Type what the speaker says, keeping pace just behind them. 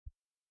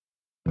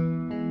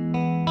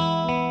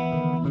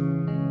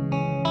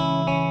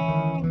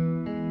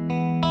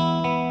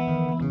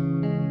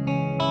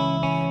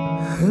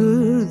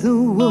there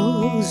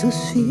was a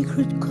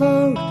secret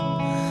chord.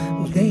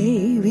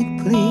 David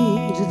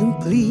played and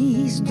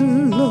pleased the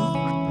Lord.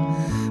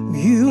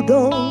 You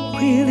don't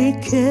really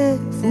care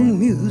for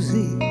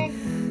music,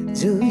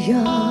 do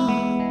ya?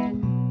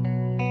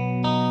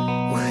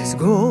 Let's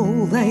go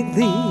like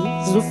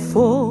this: the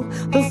fourth,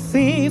 the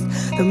fifth,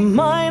 the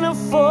minor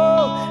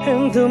fall,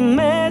 and the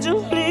major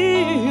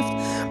lift.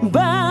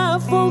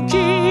 Baffled,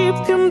 keep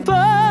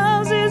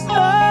composes.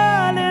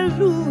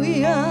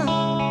 Hallelujah,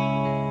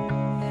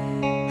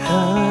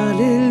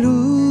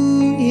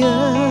 hallelujah,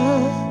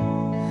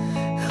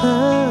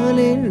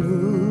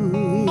 hallelujah,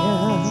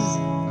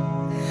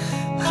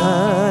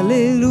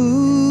 hallelujah,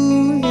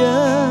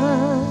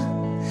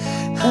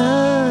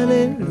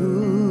 hallelujah.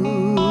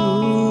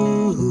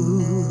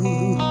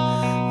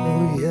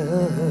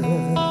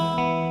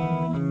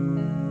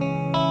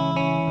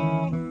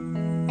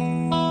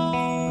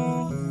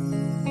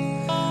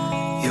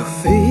 Your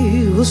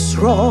faith was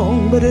strong,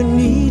 but I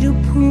need to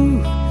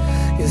prove.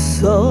 You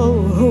saw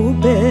her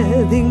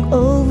bathing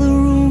all the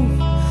room,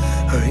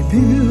 her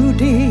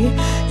beauty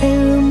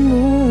and the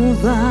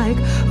moonlight,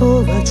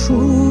 all that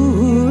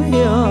true,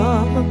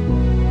 yeah.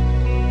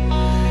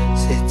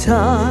 She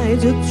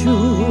tied you to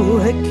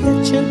a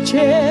kitchen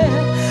chair,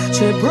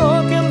 she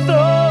broke and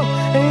throw,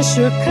 and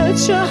she cut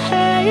your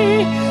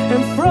hair,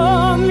 and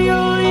from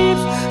your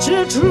lips she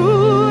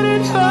drew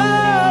it.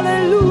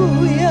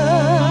 Hallelujah,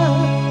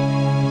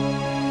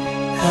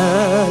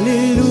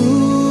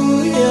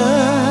 hallelujah,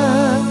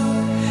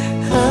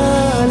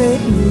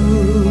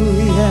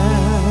 hallelujah,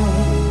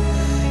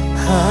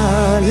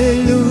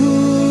 hallelujah,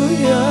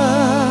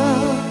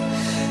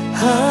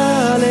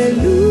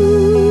 hallelujah.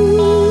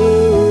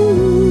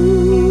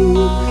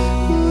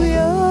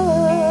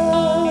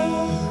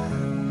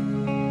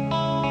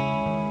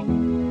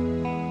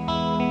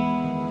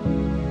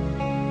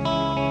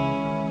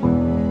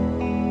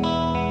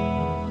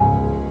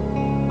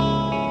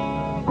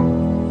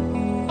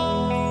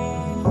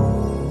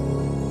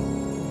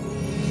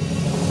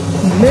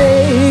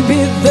 Maybe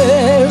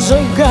there's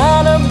a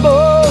God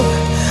above,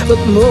 but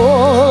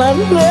more I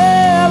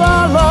never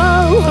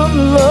learned of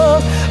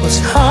love was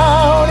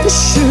how to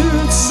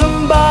shoot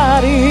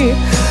somebody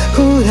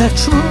who that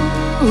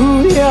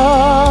true,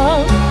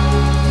 yeah.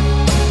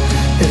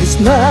 It's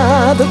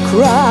not the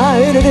cry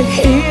that I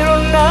hear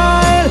at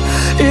night,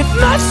 it's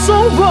not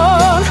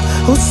someone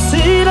who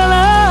see the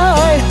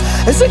light.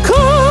 It's a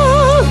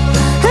call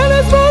and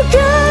it's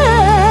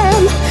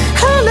broken.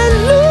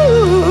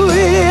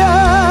 Hallelujah.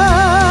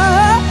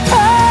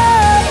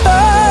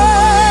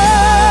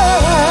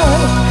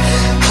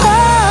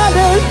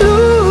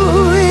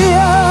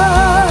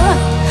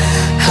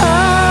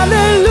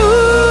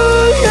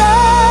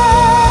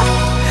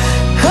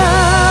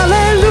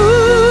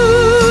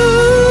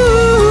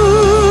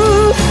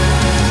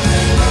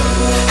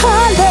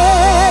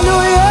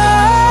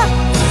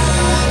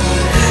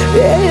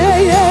 Yeah, yeah,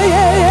 yeah.